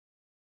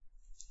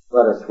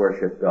Let us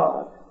worship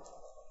God.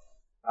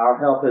 Our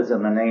help is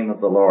in the name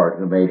of the Lord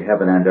who made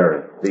heaven and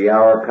earth. The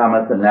hour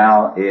cometh, and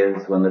now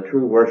is, when the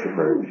true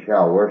worshippers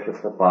shall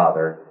worship the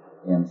Father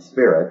in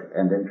spirit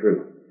and in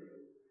truth.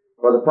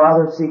 For the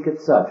Father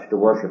seeketh such to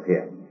worship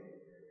him.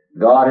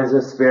 God is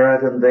a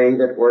spirit, and they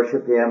that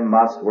worship him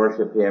must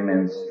worship him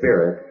in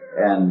spirit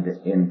and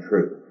in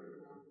truth.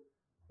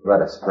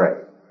 Let us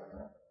pray.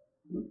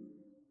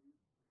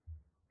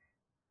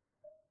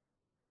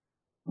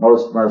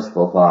 Most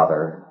merciful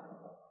Father,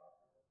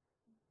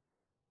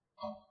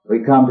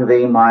 we come to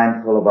thee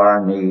mindful of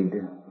our need,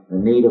 the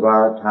need of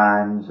our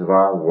times, of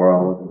our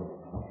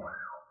world,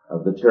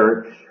 of the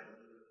church,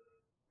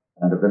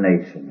 and of the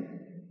nation.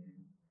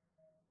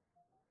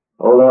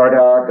 O Lord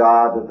our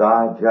God,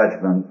 thy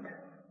judgment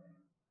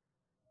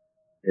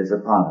is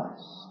upon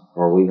us,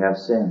 for we have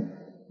sinned.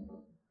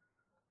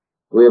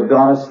 We have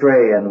gone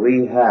astray, and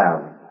we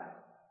have,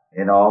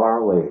 in all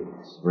our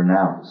ways,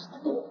 renounced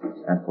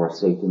and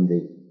forsaken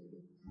thee.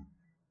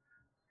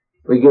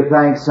 We give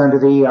thanks unto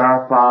thee,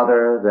 our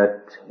Father,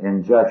 that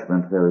in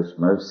judgment there is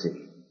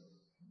mercy,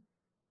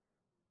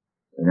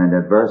 and in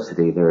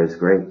adversity there is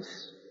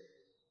grace,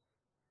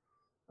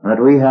 and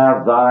that we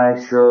have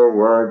thy sure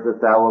word that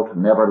thou wilt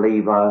never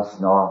leave us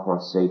nor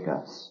forsake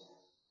us,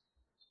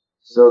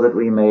 so that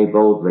we may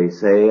boldly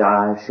say,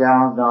 I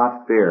shall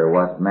not fear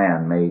what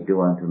man may do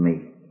unto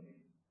me,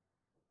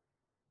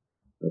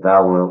 but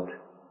thou wilt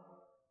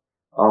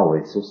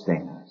always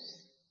sustain us.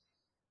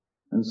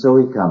 And so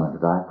we come into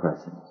thy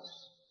presence.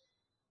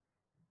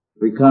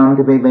 We come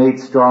to be made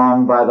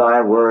strong by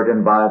thy word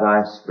and by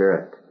thy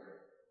spirit,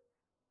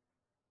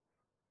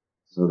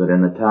 so that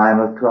in the time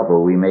of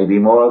trouble we may be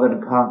more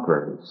than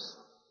conquerors,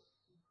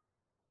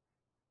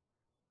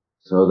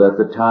 so that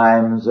the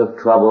times of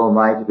trouble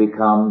might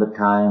become the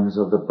times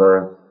of the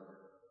birth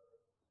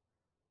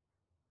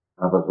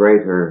of a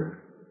greater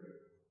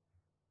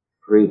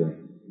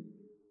freedom,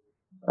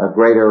 a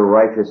greater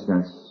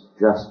righteousness,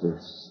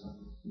 justice,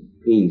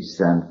 peace,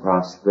 and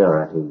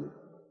prosperity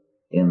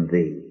in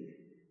thee.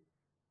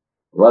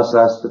 Bless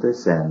us to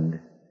this end.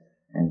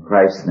 In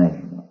Christ's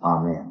name,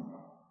 amen.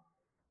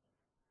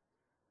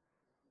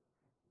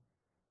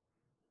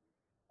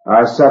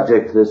 Our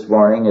subject this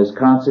morning is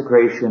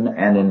Consecration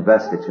and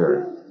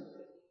Investiture.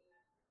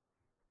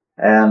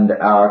 And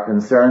our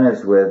concern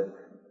is with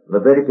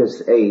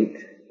Leviticus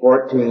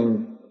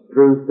 8:14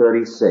 through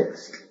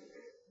 36.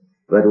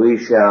 But we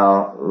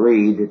shall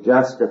read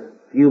just a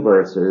few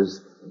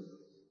verses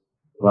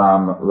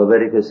from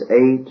Leviticus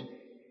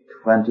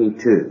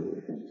 8:22.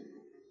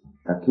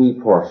 A key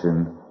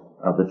portion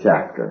of the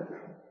chapter.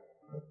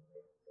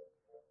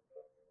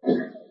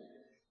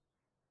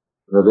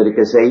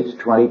 Leviticus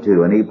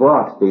 8:22, and he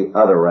brought the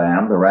other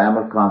ram, the ram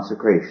of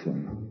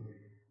consecration.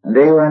 And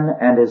Aaron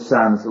and his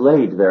sons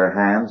laid their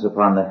hands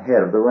upon the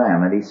head of the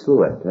ram, and he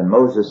slew it. And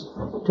Moses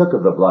took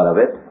of the blood of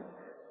it,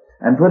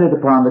 and put it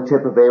upon the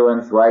tip of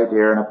Aaron's right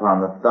ear, and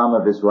upon the thumb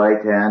of his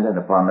right hand, and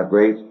upon the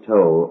great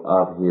toe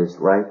of his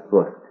right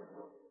foot.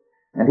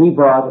 And he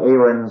brought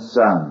Aaron's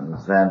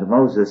sons, and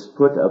Moses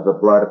put of the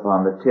blood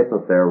upon the tip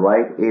of their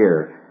right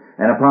ear,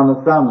 and upon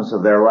the thumbs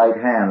of their right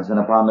hands, and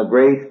upon the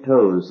great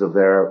toes of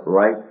their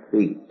right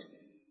feet.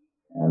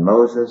 And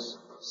Moses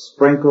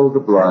sprinkled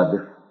the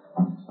blood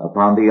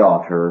upon the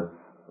altar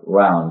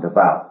round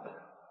about.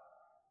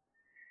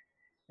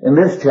 In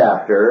this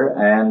chapter,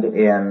 and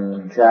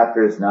in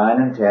chapters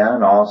 9 and 10,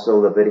 and also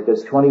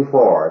Leviticus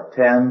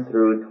 24:10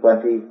 through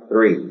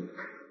 23,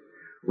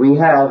 we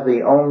have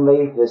the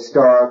only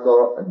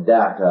historical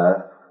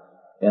data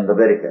in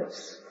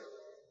Leviticus.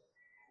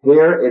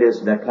 Here it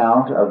is an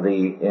account of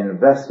the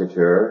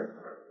investiture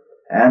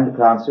and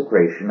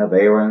consecration of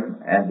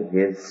Aaron and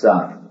his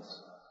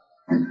sons.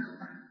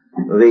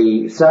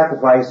 The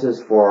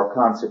sacrifices for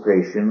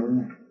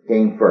consecration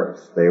came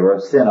first. They were a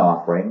sin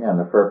offering, and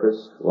the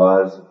purpose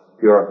was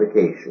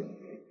purification.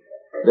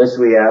 This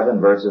we have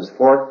in verses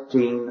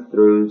 14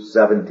 through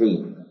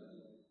 17.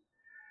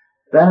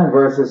 Then in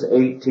verses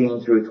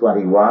 18 through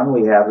 21,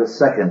 we have the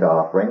second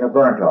offering, a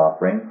burnt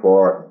offering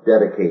for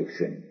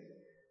dedication.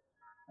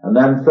 And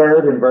then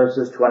third, in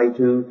verses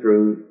 22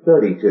 through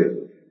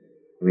 32,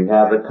 we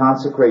have the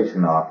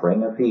consecration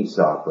offering, a peace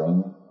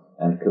offering,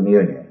 and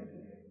communion.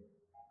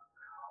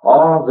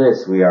 All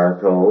this, we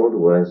are told,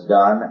 was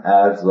done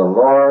as the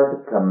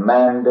Lord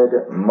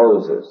commanded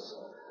Moses,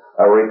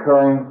 a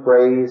recurring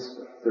phrase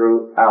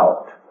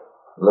throughout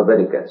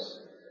Leviticus.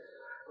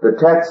 The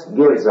text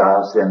gives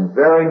us in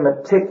very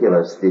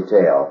meticulous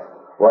detail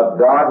what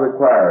God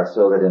requires,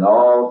 so that in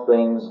all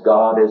things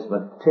God is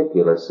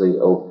meticulously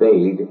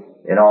obeyed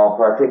in all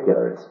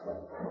particulars.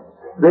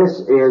 This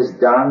is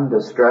done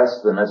to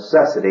stress the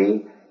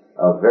necessity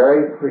of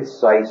very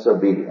precise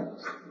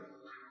obedience.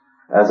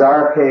 As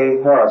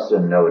R.K.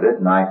 Harrison noted,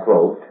 and I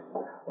quote,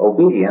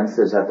 obedience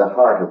is at the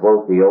heart of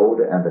both the Old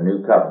and the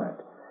New Covenant.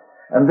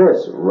 And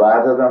this,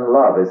 rather than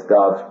love, is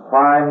God's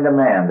prime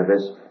demand of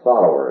his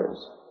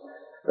followers.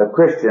 The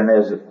Christian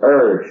is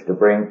urged to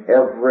bring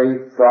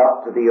every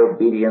thought to the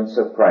obedience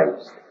of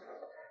Christ,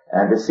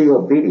 and to see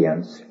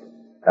obedience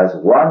as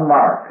one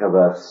mark of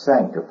a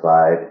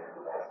sanctified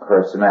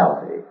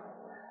personality.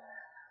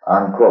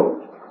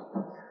 Unquote.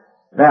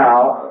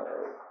 Now,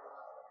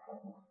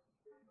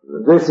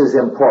 this is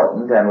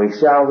important, and we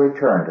shall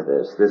return to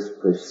this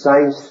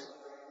precise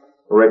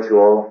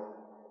ritual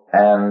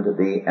and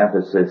the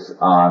emphasis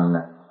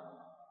on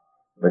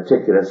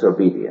meticulous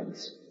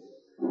obedience.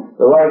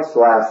 The rites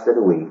lasted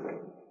a week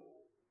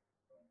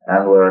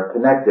and were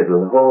connected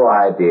with the whole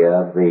idea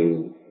of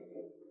the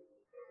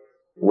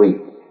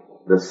week,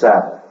 the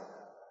Sabbath.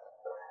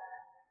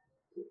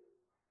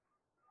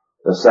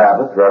 The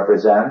Sabbath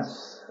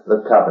represents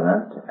the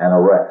covenant and a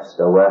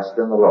rest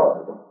in the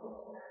Lord.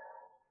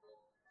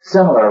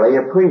 Similarly,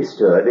 a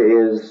priesthood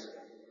is,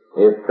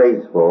 if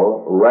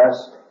faithful,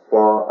 rest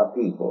for a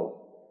people.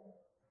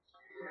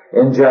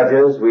 In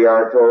Judges, we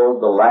are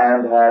told the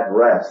land had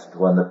rest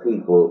when the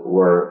people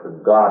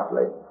were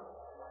godly.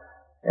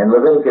 In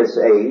Leviticus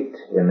 8,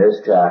 in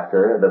this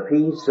chapter, the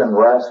peace and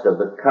rest of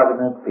the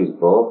covenant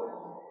people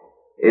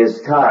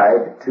is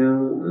tied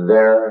to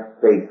their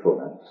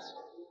faithfulness.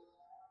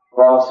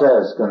 Paul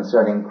says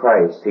concerning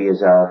Christ, He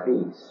is our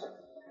peace,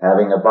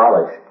 having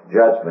abolished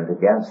judgment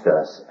against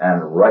us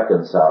and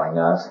reconciling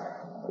us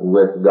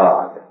with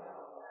God.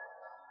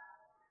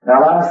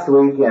 Now last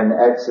week in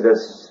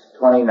Exodus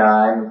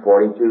 29,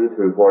 42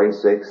 through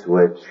 46,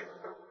 which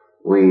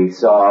we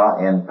saw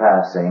in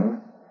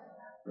passing,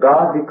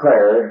 God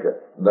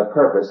declared the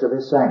purpose of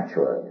His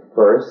sanctuary.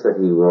 First, that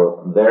He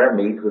will there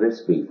meet with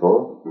His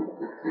people,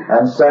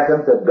 and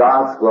second, that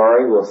God's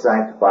glory will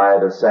sanctify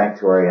the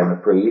sanctuary and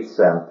the priests,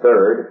 and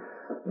third,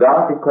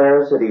 God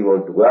declares that He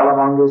will dwell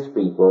among His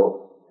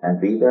people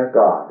and be their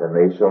God, and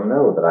they shall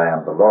know that I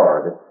am the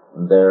Lord,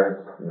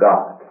 their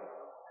God.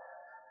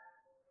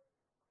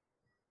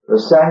 The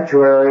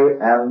sanctuary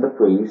and the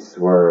priests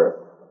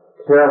were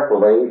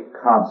carefully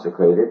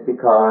consecrated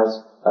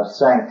because a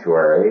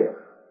sanctuary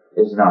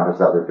is not as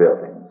other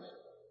buildings.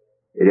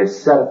 It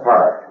is set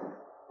apart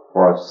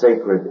for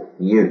sacred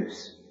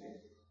use,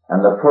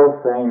 and the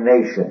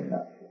profanation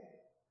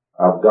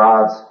of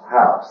God's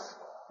house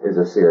is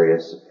a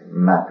serious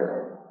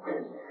matter.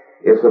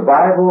 If the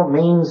Bible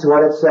means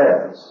what it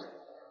says,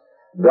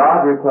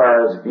 God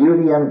requires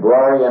beauty and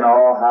glory in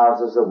all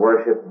houses of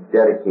worship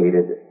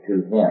dedicated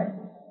to Him.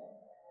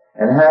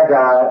 In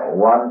Haggai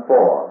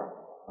 1:4,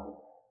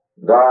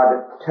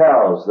 God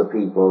tells the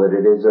people that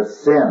it is a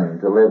sin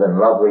to live in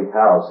lovely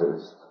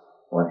houses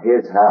when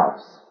His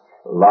house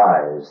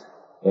lies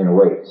in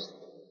waste.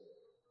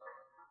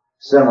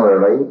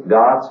 Similarly,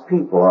 God's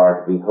people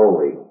are to be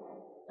holy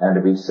and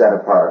to be set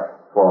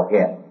apart for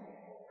Him.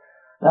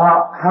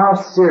 Now, how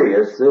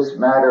serious this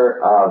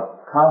matter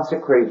of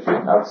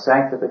consecration, of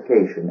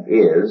sanctification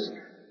is,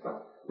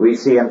 we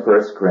see in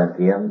 1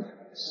 Corinthians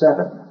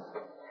 7.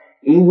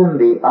 Even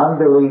the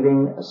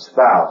unbelieving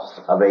spouse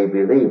of a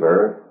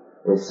believer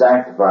is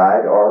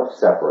sanctified or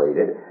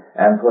separated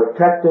and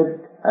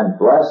protected and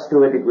blessed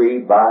to a degree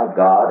by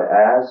God,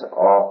 as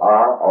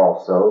are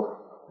also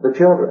the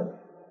children.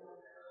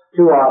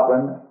 Too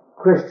often,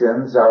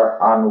 Christians are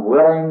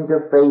unwilling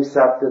to face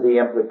up to the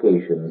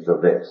implications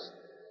of this,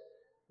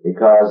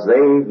 because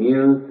they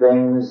view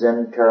things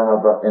in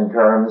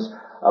terms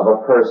of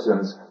a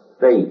person's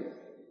faith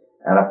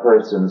and a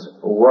person's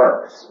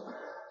works.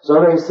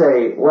 So they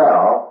say,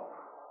 well,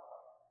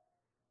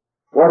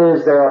 what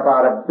is there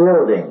about a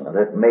building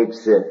that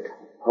makes it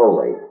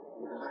holy?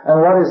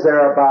 And what is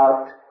there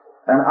about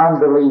an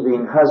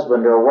unbelieving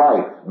husband or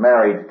wife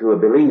married to a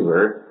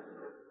believer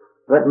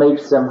that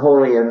makes them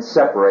holy and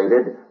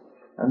separated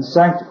and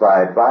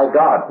sanctified by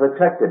God,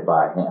 protected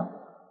by Him?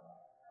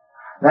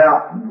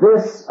 Now,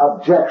 this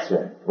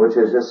objection, which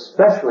is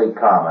especially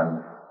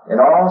common in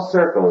all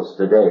circles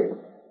today,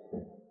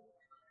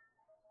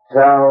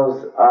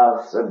 tells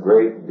us a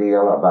great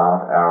deal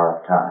about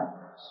our times.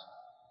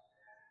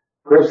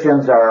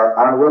 Christians are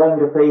unwilling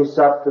to face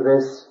up to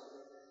this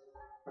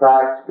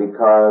fact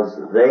because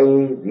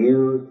they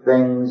view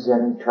things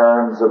in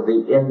terms of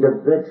the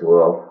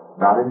individual,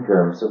 not in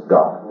terms of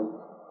God,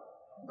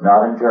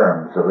 not in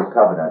terms of the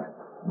covenant,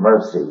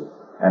 mercy,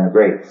 and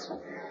grace.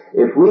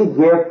 If we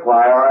give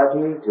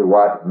priority to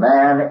what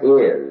man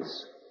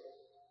is,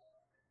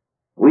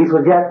 we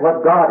forget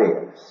what God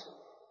is.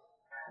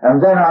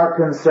 And then our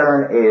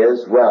concern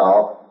is,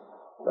 well,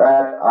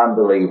 that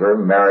unbeliever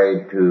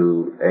married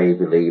to a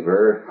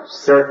believer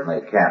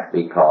certainly can't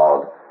be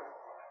called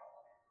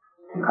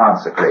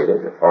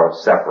consecrated or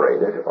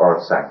separated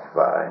or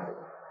sanctified.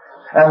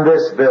 And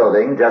this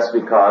building, just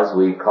because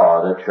we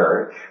call it a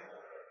church,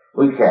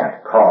 we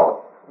can't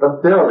call the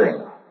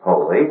building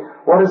holy.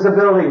 What has the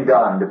building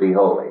done to be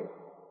holy?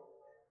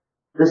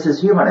 This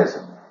is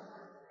humanism.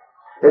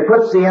 It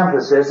puts the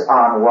emphasis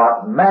on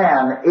what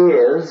man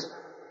is,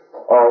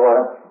 or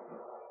what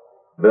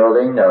a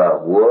building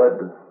of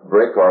wood,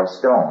 brick, or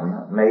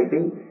stone may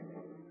be.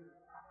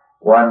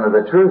 When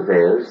the truth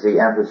is, the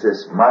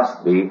emphasis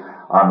must be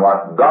on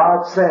what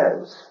God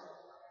says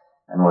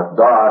and what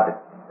God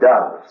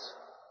does.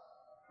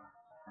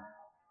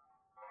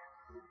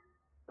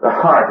 The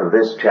heart of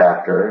this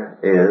chapter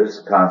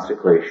is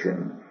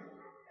consecration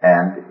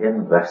and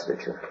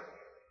investiture.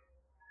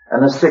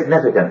 And the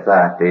significant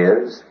fact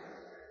is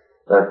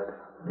that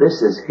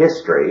this is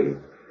history,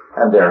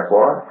 and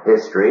therefore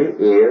history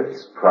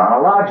is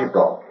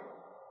chronological,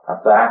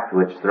 a fact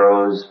which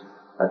throws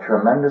a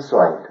tremendous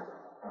light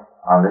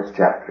on this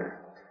chapter.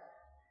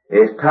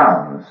 It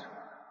comes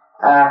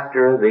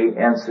after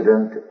the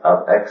incident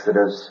of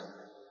Exodus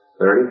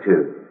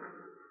 32,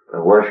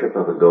 the worship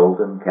of the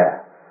golden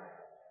calf.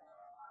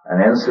 An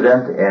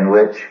incident in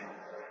which,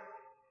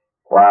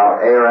 while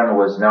Aaron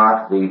was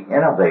not the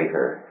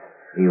innovator,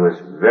 he was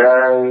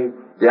very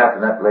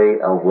definitely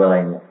a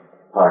willing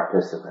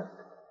participant.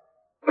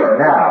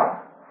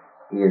 Now,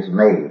 he is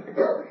made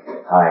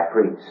high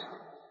priest.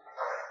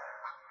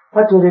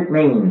 What did it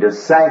mean to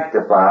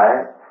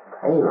sanctify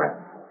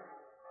Aaron?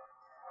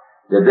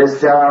 Did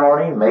this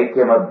ceremony make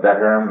him a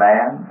better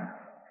man?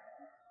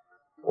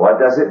 What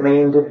does it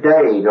mean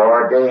today to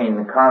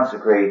ordain,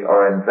 consecrate,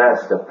 or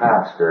invest a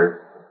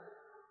pastor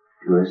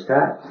to his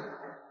task?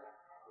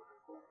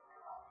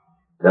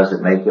 Does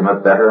it make him a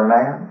better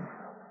man?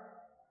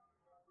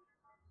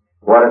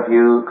 What if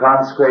you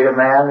consecrate a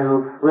man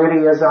who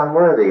really is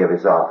unworthy of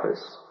his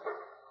office?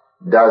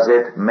 Does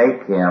it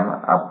make him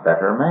a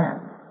better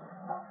man?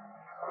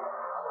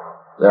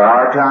 There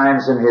are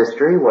times in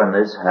history when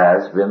this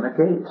has been the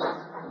case.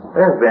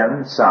 There have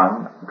been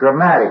some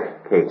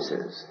dramatic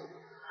cases.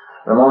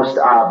 The most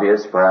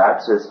obvious,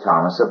 perhaps, is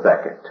Thomas of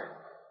Becket,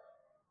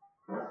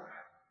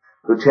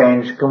 who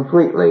changed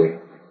completely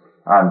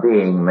on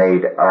being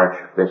made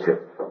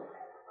archbishop,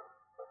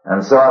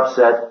 and so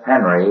upset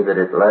Henry that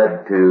it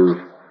led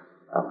to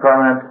a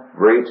permanent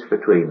breach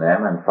between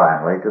them and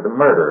finally to the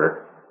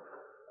murder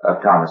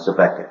of Thomas of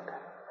Becket.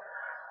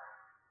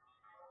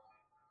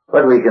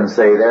 But we can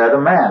say there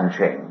the man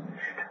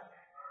changed.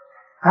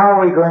 How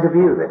are we going to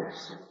view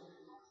this?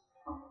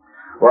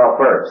 Well,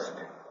 first,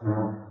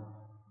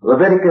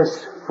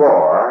 Leviticus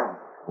 4,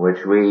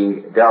 which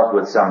we dealt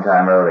with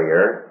sometime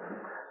earlier,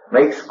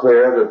 makes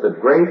clear that the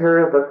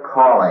greater the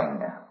calling,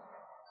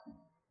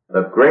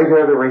 the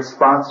greater the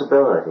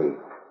responsibility,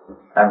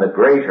 and the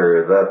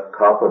greater the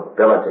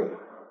culpability.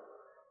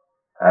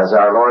 As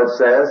our Lord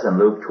says in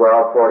Luke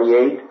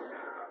 12:48,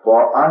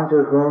 "For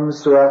unto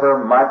whomsoever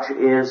much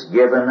is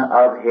given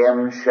of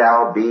him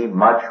shall be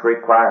much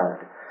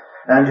required,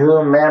 and to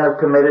whom men have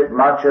committed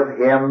much of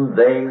him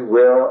they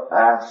will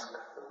ask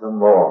the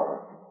more."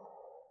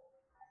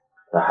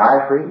 The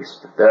high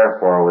priest,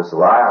 therefore, was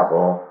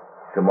liable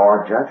to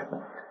more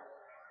judgment.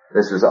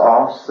 This is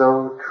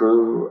also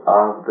true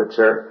of the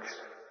church.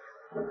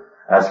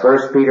 As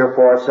 1 Peter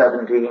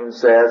 4:17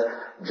 says,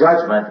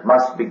 judgment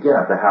must begin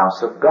at the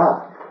house of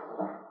God.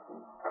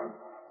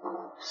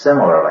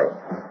 Similarly,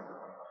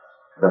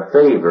 the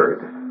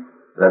favored,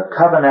 the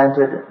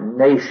covenanted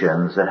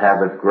nations that have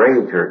the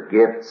greater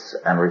gifts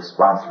and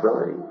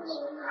responsibilities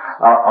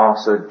are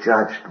also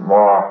judged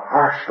more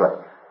harshly.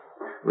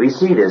 We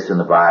see this in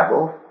the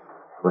Bible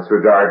with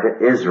regard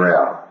to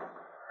Israel.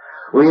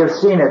 We have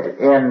seen it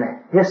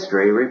in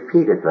history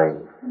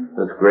repeatedly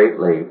with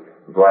greatly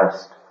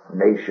blessed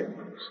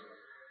nations.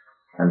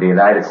 And the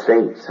United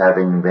States,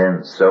 having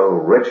been so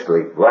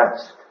richly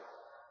blessed,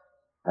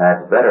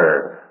 had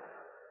better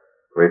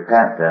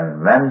repent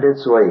and mend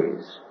its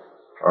ways,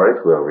 or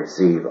it will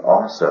receive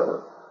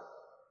also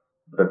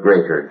the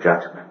greater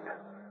judgment.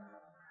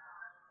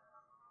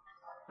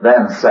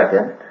 Then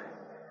second,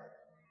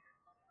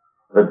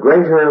 the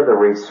greater the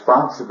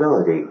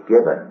responsibility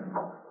given,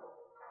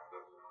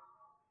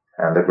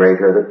 and the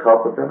greater the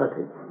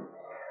culpability,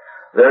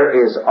 there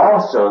is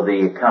also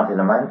the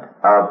accompaniment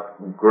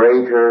of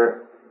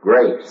greater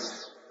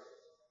grace.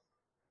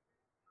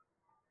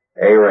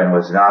 Aaron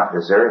was not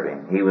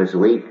deserving. He was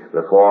weak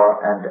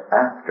before and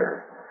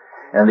after.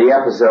 In the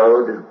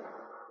episode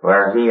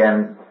where he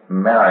and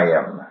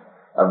Miriam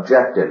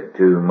objected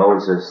to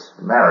Moses'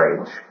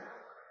 marriage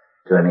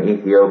to an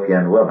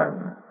Ethiopian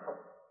woman,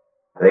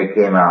 they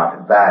came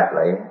out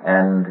badly,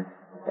 and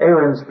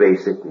Aaron's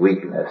basic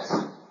weakness,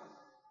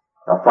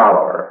 a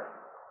follower,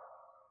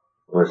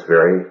 was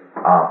very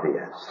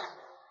obvious.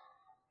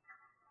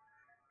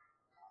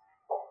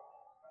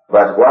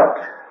 But what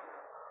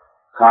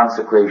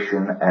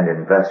consecration and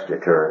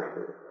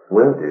investiture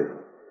will do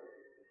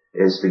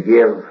is to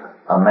give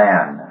a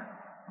man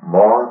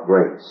more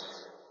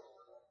grace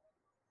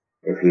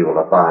if he will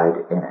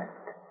abide in it.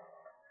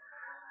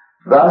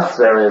 Thus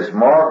there is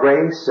more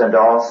grace and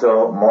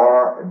also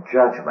more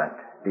judgment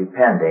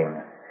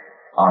depending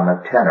on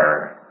the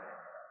tenor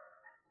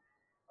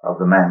of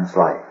the man's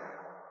life.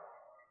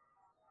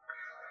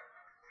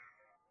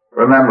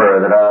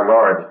 Remember that our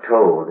Lord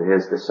told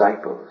his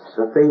disciples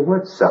that they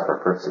would suffer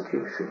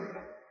persecution,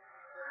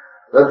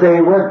 that they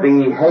would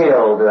be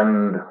hailed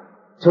and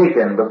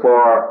taken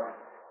before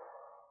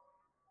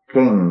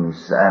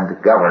kings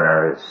and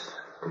governors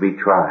to be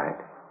tried.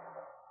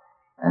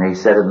 And he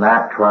said, in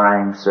that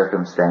trying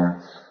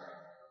circumstance,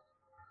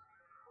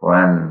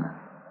 when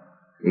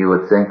you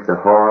would think the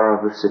horror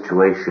of the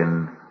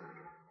situation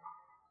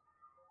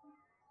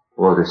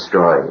will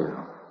destroy you.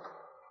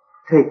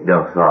 Take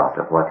no thought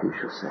of what you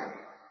shall say.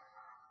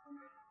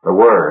 The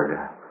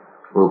word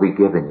will be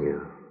given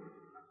you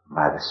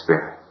by the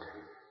Spirit.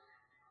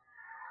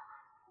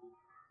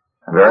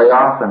 And very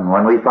often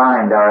when we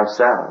find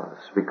ourselves,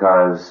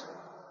 because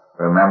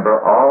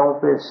remember, all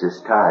this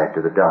is tied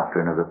to the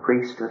doctrine of the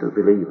priesthood of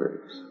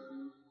believers.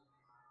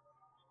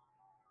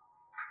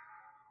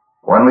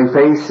 When we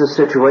face a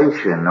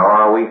situation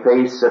or we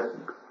face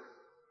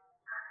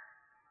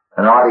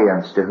an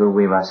audience to whom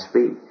we must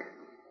speak,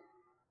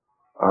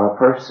 or a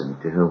person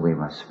to whom we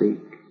must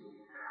speak,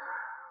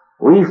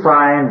 we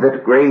find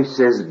that grace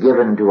is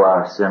given to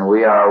us and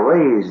we are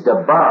raised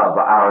above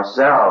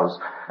ourselves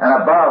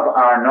and above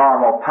our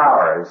normal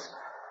powers,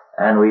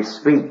 and we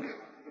speak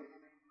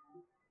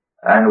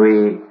and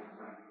we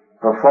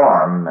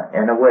perform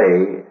in a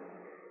way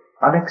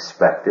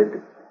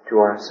unexpected to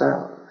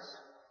ourselves.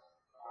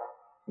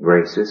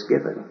 Grace is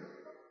given.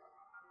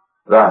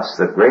 Thus,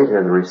 the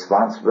greater the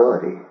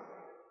responsibility,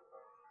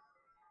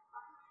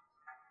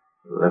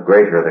 the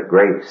greater the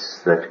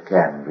grace that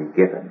can be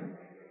given.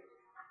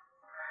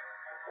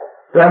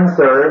 Then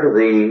third,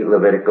 the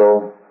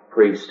Levitical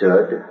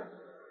priesthood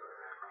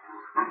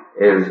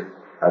is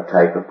a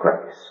type of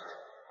Christ.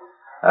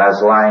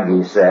 As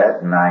Lange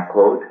said, and I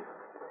quote,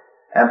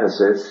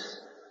 emphasis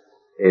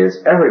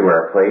is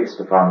everywhere placed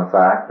upon the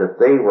fact that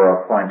they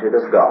were appointed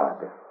of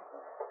God.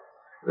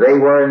 They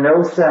were in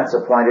no sense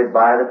appointed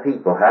by the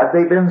people. Had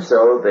they been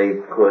so, they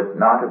could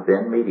not have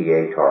been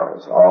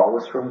mediators. All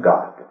was from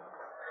God.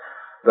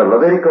 The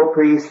Levitical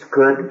priest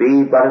could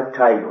be but a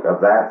type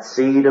of that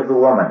seed of the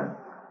woman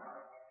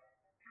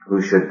who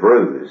should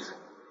bruise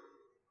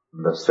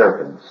the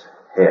serpent's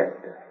head.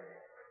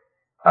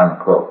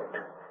 Unquote.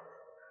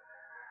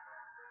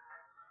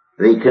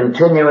 The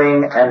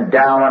continuing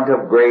endowment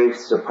of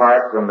grace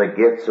apart from the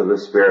gifts of the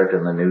Spirit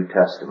in the New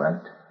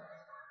Testament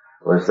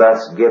was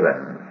thus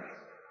given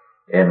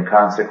in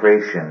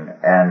consecration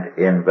and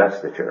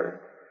investiture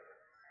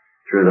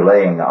through the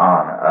laying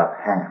on of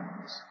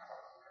hands.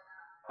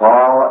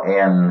 Paul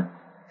in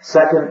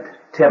 2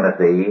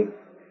 Timothy,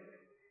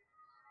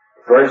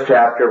 first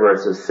chapter,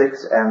 verses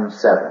 6 and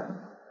 7,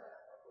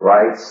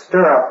 writes,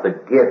 "Stir up the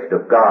gift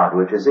of God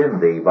which is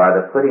in thee by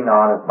the putting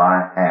on of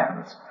my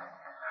hands.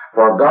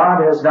 For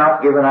God has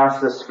not given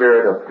us the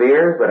spirit of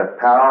fear, but of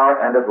power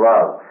and of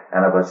love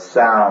and of a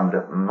sound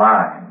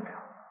mind."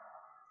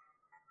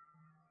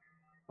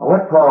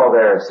 What Paul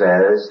there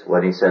says,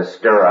 when he says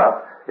stir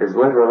up, is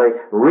literally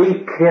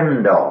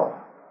rekindle.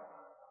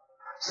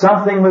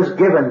 Something was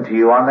given to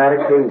you on that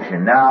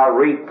occasion. Now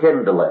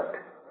rekindle it.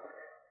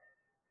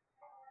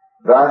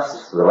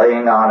 Thus, the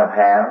laying on of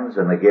hands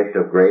and the gift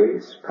of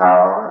grace,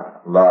 power,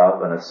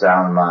 love, and a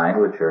sound mind,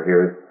 which are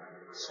here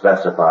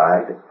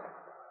specified,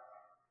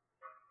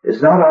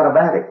 is not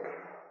automatic.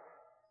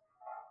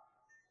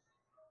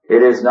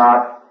 It is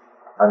not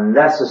a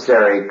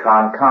necessary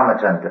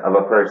concomitant of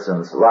a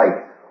person's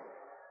life,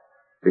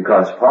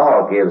 because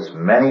Paul gives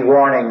many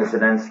warnings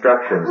and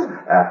instructions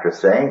after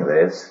saying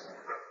this.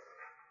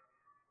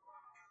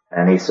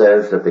 And he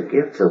says that the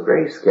gifts of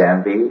grace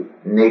can be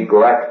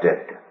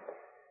neglected.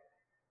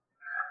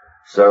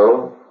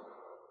 So,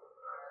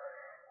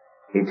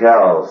 he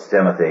tells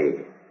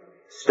Timothy,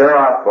 stir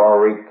up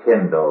or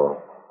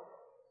rekindle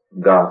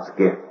God's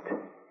gift.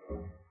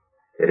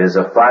 It is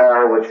a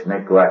fire which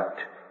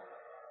neglect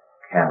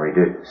can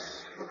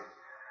reduce.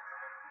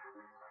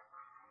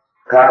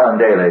 Colin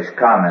Dalish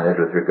commented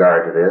with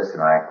regard to this,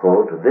 and I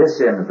quote,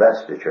 "This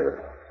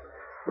investiture,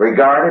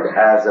 regarded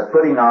as a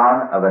putting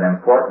on of an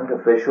important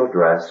official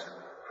dress,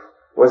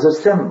 was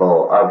a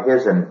symbol of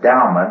his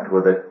endowment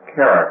with the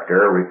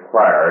character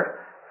required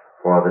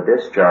for the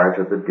discharge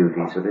of the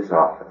duties of his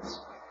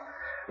office.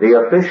 The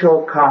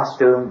official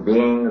costume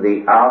being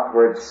the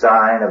outward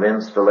sign of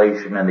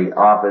installation in the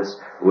office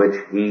which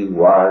he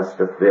was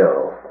to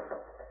fill."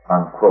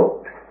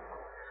 Unquote.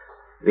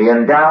 The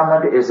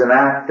endowment is an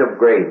act of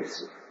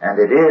grace, and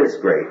it is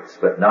grace,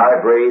 but not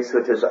a grace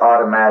which is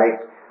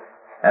automatic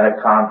and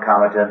a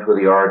concomitant with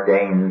the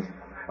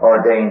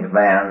ordained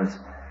man's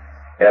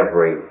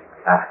every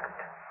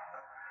act.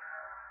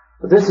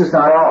 But this is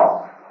not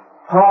all.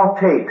 Paul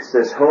takes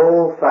this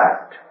whole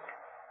fact,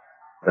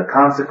 the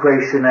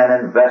consecration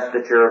and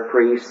investiture of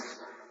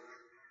priests,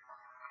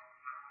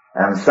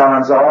 and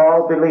summons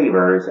all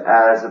believers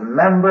as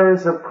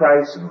members of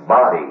Christ's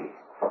body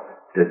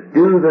to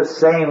do the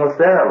same with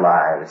their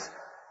lives,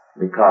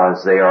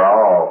 because they are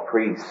all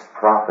priests,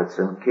 prophets,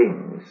 and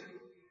kings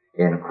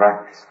in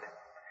Christ.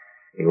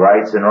 He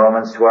writes in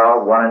Romans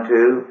 12, 1 and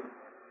 2,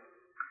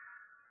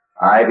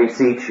 "I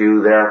beseech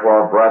you,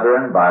 therefore,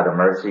 brethren, by the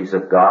mercies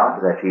of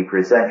God, that ye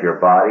present your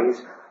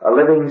bodies a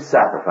living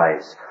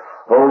sacrifice,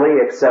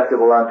 holy,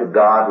 acceptable unto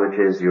God, which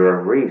is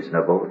your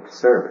reasonable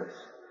service.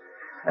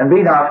 And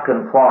be not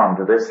conformed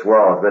to this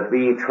world, but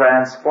be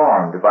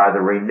transformed by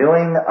the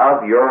renewing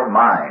of your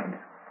mind,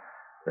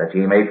 that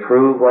ye may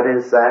prove what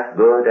is that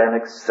good and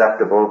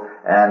acceptable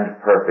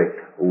and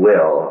perfect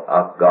will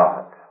of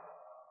God."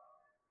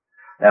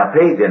 Now,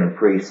 pagan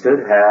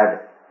priesthood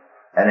had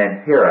an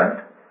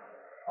inherent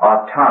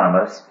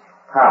autonomous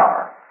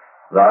power.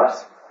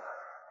 Thus,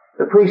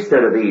 the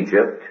priesthood of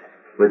Egypt,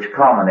 which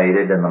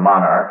culminated in the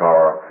monarch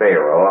or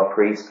pharaoh, a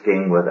priest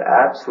king with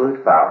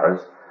absolute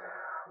powers,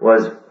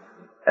 was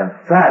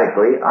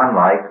emphatically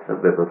unlike the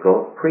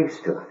biblical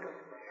priesthood.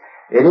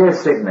 It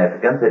is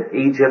significant that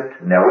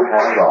Egypt never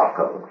had a law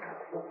code.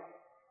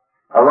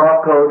 A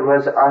law code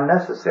was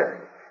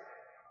unnecessary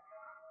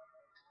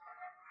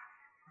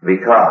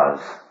because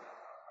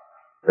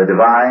the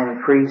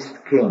divine priest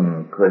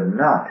king could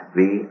not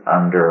be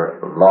under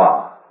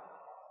law,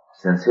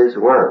 since his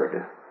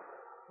word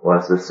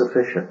was the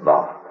sufficient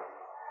law.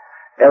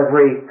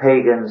 Every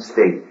pagan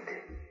state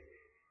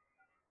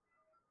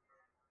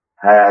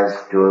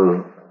has,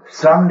 to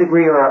some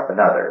degree or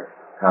another,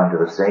 come to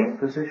the same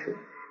position.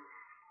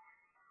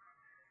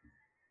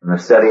 In the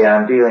study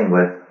I'm dealing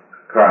with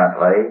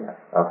currently,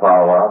 a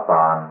follow-up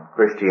on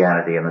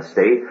Christianity in the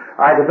state,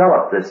 I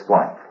developed this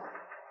point.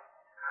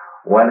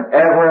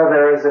 Whenever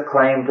there is a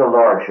claim to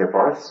lordship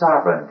or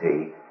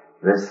sovereignty,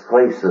 this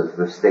places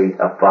the state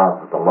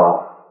above the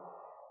law,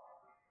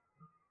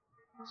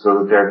 so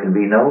that there can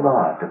be no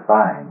law to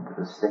bind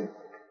the state.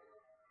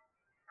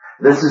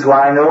 This is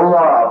why no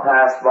law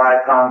passed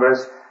by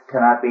Congress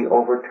cannot be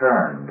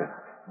overturned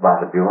by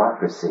the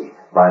bureaucracy,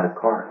 by the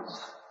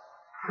courts,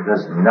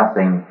 because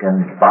nothing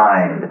can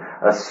bind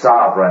a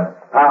sovereign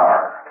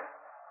power.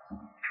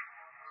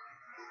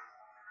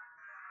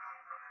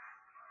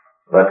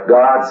 But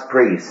God's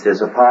priests,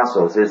 His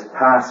apostles, His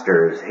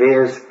pastors,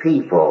 His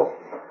people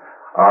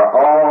are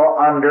all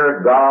under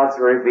God's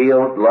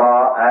revealed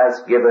law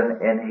as given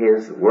in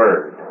His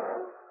Word.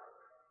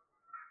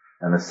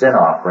 And the sin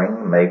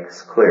offering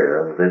makes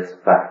clear this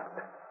fact,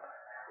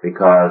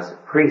 because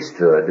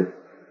priesthood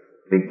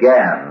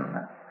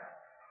began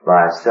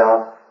by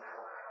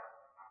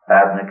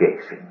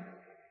self-abnegation,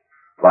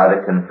 by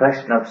the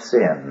confession of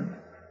sin,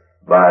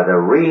 by the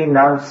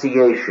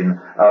renunciation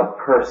of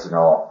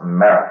personal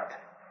merit.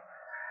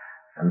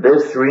 And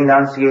this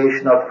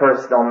renunciation of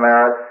personal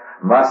merit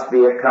must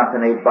be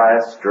accompanied by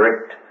a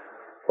strict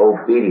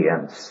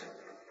obedience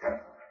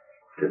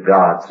to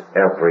God's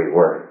every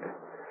word.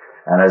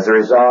 And as a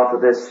result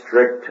of this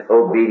strict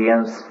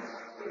obedience,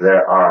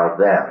 there are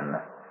then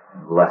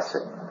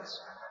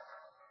blessings.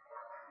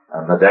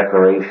 And the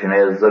declaration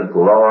is, the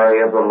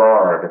glory of the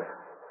Lord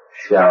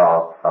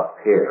shall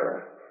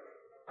appear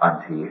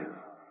unto you.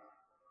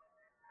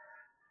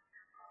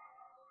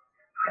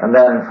 And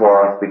then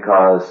forth,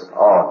 because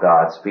all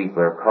God's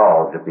people are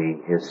called to be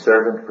His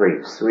servant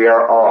priests, we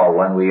are all,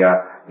 when we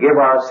give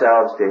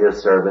ourselves to His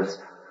service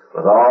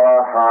with all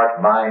our heart,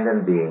 mind,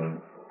 and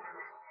being,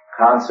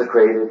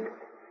 consecrated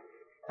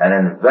and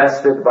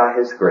invested by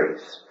His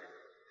grace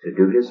to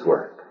do His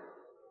work.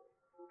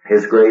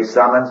 His grace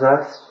summons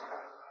us,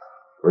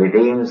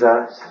 redeems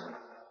us,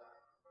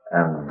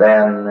 and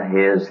then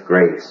His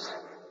grace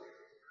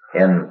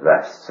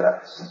invests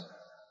us.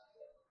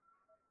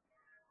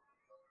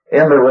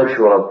 In the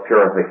ritual of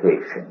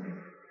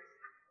purification,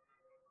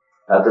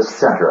 at the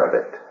center of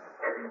it,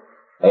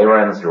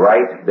 Aaron's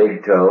right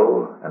big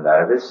toe and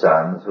that of his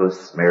sons was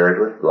smeared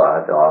with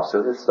blood,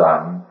 also his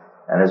thumb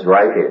and his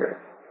right ear.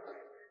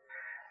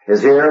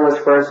 His ear was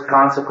first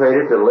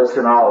consecrated to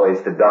listen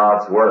always to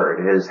God's word.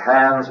 His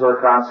hands were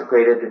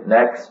consecrated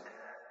next,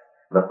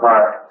 the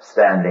part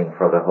standing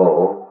for the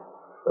whole,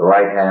 the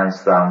right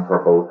hand's thumb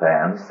for both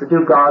hands, to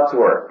do God's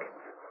work,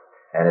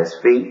 and his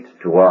feet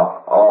to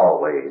walk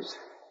always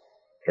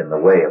in the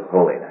way of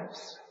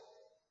holiness.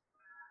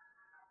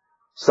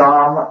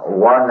 Psalm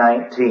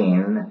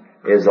 119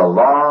 is a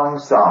long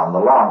psalm, the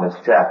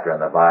longest chapter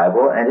in the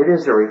Bible, and it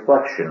is a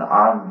reflection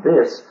on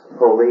this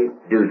holy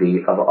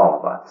duty of all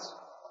of us.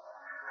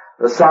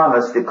 The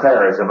psalmist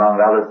declares,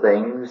 among other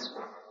things,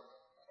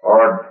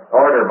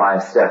 order my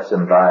steps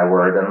in thy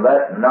word, and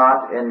let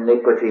not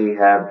iniquity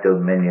have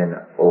dominion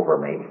over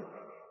me.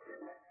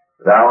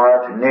 Thou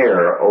art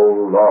near,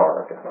 O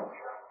Lord,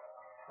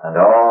 and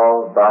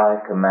all thy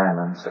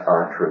commandments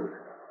are truth.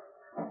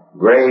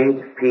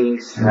 Great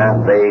peace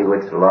have they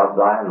which love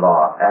thy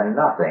law, and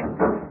nothing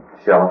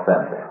shall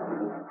offend them.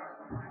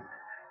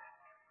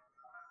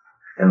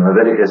 In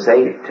Leviticus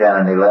 8, 10,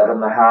 and 11,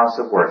 the house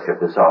of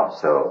worship is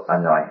also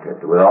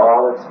anointed with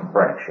all its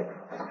furnishings.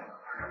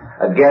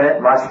 Again,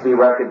 it must be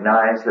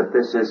recognized that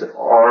this is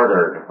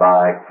ordered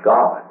by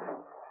God.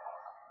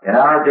 In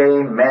our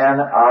day, men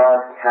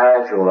are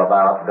casual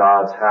about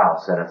God's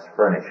house and its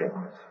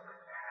furnishings,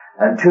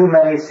 and too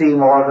many see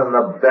more than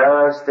the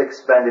barest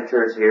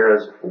expenditures here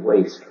as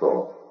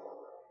wasteful.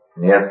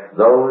 And yet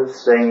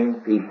those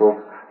same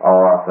people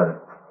are often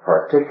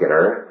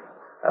particular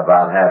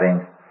about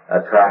having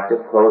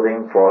attractive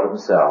clothing for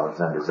themselves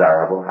and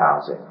desirable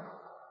housing.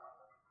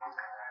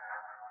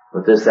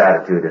 But this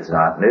attitude is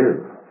not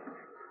new.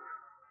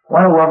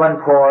 When a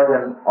woman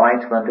poured an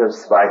ointment of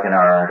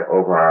spikenard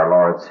over our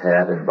Lord's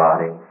head and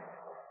body,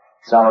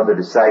 some of the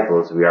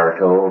disciples, we are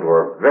told,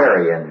 were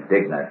very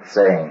indignant,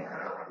 saying,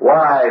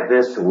 "Why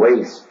this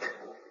waste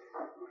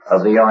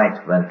of the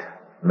ointment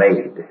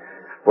made?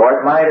 for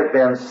it might have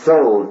been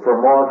sold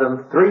for more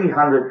than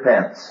 300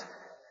 pence,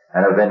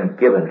 and have been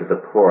given to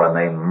the poor, and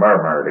they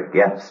murmured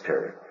against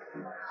her.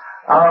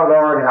 Our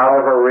Lord,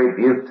 however,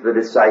 rebuked the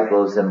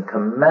disciples and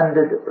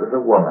commended the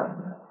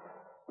woman.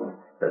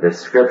 The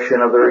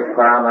description of the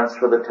requirements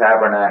for the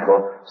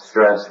tabernacle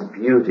stressed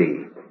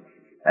beauty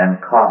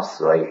and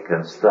costly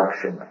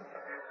construction.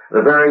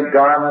 The very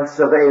garments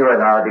of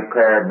Aaron are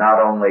declared not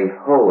only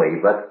holy,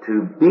 but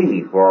to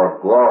be for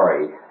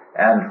glory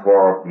and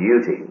for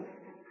beauty.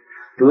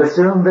 To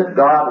assume that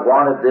God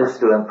wanted this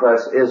to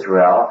impress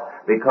Israel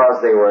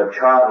because they were a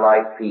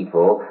childlike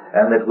people,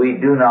 and that we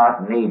do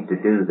not need to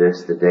do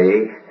this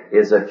today,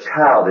 is a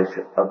childish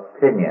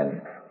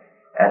opinion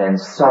and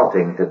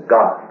insulting to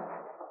God.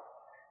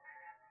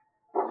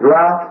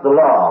 Throughout the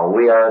law,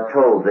 we are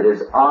told that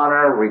His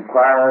honor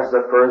requires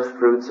the first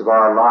fruits of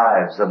our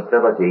lives,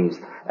 abilities,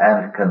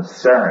 and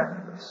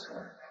concerns.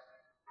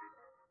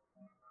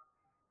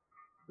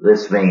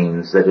 This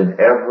means that in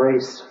every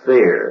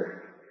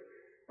sphere,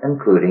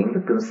 including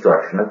the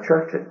construction of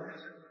churches,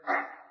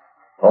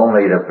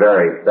 only the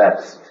very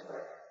best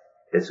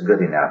is good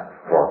enough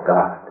for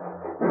God.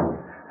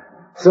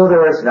 So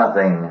there is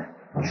nothing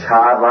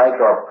childlike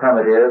or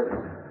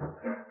primitive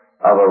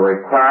of a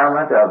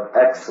requirement of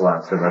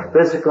excellence in the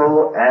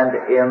physical and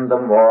in the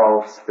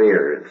moral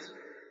spheres,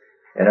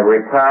 in a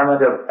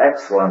requirement of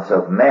excellence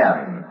of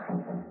men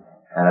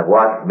and of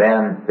what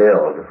men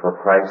build for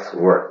Christ's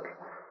work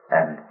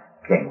and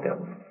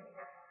kingdom.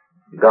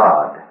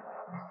 God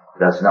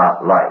does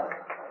not like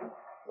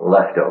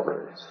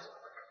leftovers.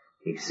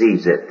 He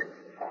sees it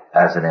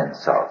as an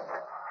insult.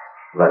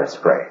 Let us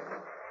pray.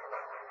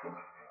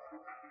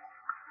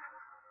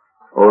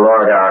 O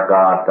Lord our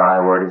God, Thy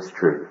word is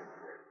truth.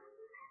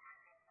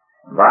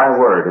 Thy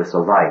word is a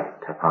light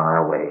upon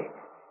our way.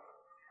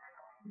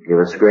 Give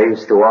us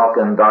grace to walk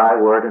in Thy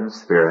word and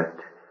spirit,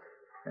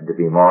 and to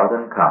be more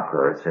than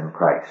conquerors in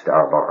Christ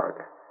our Lord.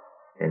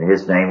 In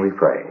His name we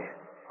pray.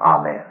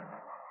 Amen.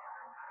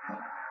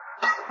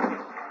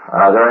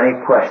 Are there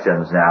any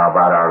questions now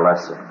about our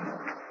lesson?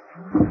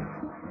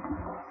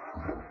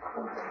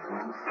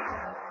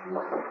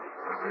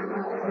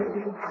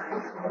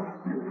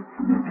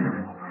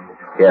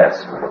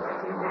 Yes.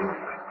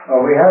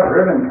 Well, we have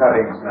ribbon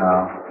cuttings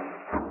now.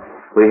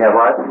 We have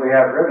what? We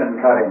have ribbon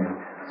cutting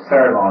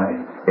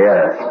ceremonies.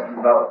 Yes.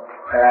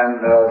 And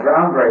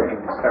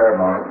groundbreaking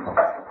ceremonies.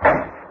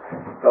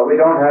 But we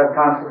don't have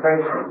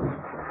consecration.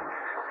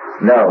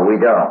 No, we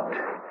don't.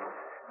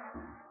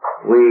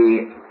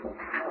 We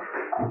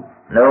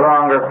no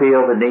longer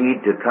feel the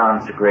need to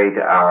consecrate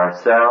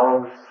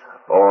ourselves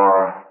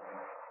or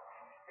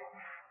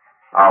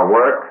our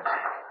work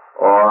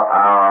or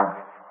our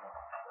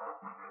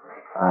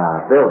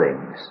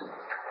buildings.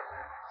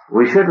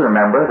 We should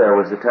remember there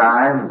was a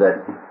time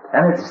that,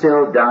 and it's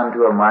still done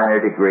to a minor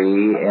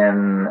degree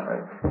in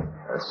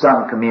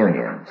some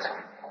communions,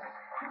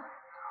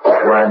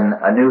 when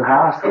a new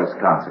house was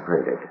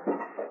consecrated,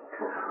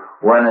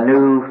 when a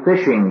new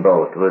fishing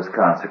boat was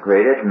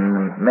consecrated,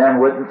 and men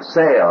wouldn't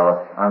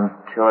sail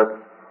until it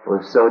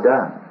was so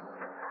done,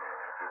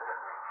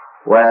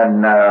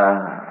 when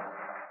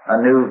a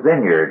new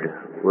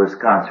vineyard was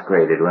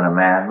consecrated when a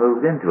man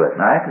moved into it.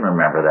 And I can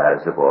remember that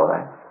as a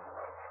boy.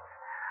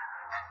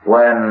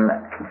 When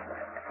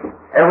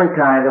every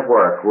kind of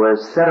work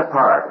was set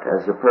apart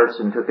as a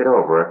person took it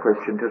over, a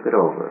Christian took it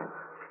over,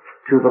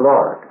 to the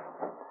Lord.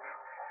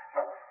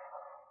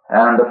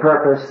 And the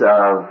purpose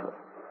of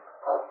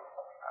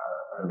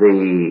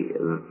the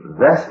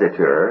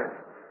vestiture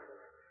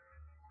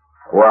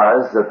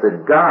was that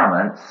the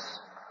garments,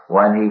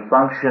 when he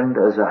functioned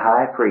as a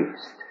high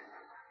priest,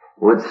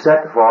 would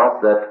set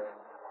forth that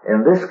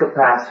in this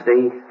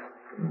capacity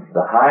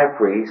the high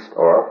priest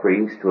or a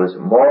priest was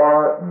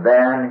more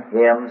than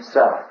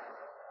himself.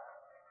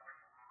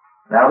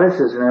 Now this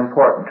is an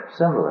important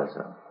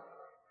symbolism.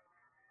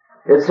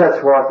 It sets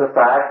forth the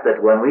fact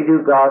that when we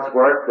do God's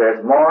work,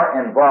 there's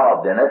more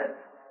involved in it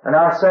than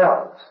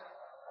ourselves.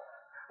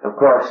 Of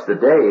course,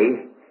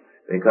 today,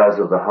 because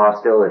of the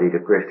hostility to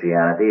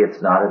Christianity,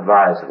 it's not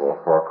advisable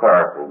for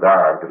clerical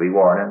garb to be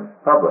worn in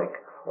public,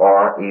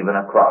 or even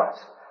a cross,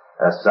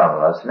 as some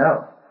of us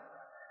know.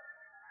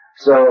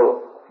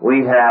 So,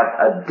 we have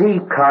a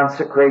deep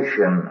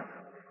consecration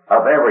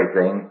of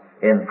everything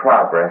in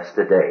progress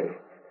today,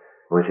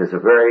 which is a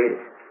very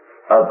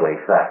ugly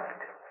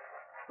fact.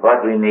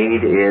 What we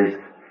need is,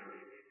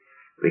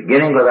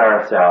 beginning with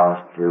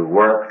ourselves, to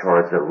work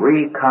towards a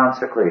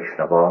reconsecration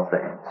of all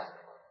things.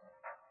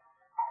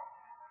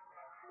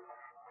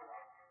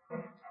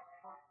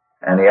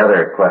 Any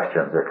other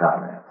questions or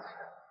comments?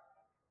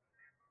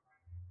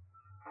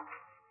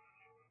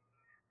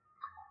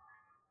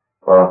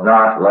 Well, if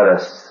not, let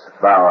us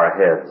bow our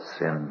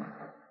heads in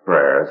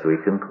prayer as we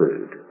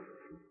conclude.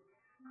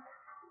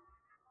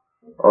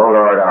 O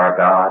Lord our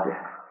God,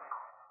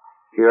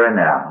 here and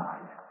now,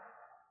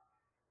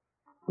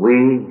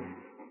 we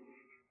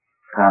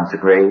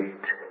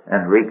consecrate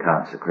and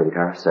reconsecrate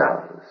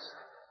ourselves,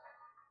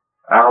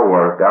 our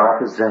work, our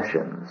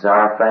possessions,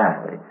 our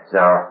families,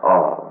 our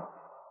all.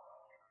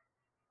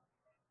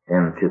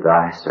 into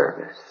thy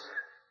service.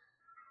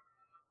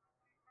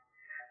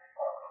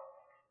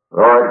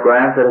 Lord,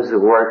 grant that as the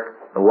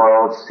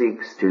world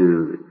seeks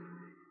to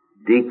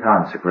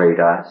deconsecrate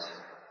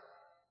us,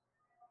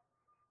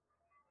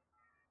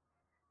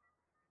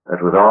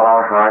 that with all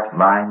our heart,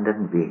 mind,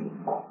 and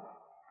being,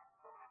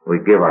 we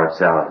give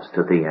ourselves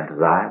to thee and to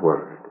thy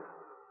word.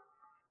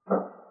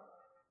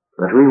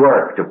 That we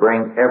work to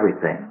bring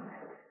everything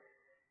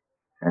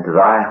into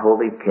thy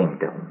holy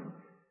kingdom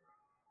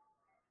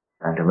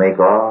and to make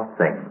all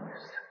things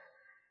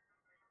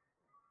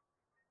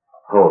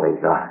holy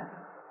thine.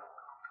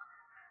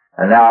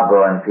 And now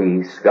go in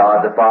peace.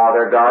 God the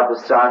Father, God the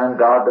Son, and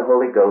God the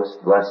Holy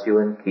Ghost bless you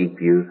and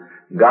keep you,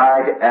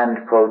 guide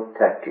and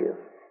protect you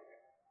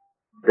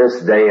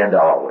this day and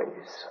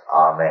always.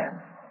 Amen.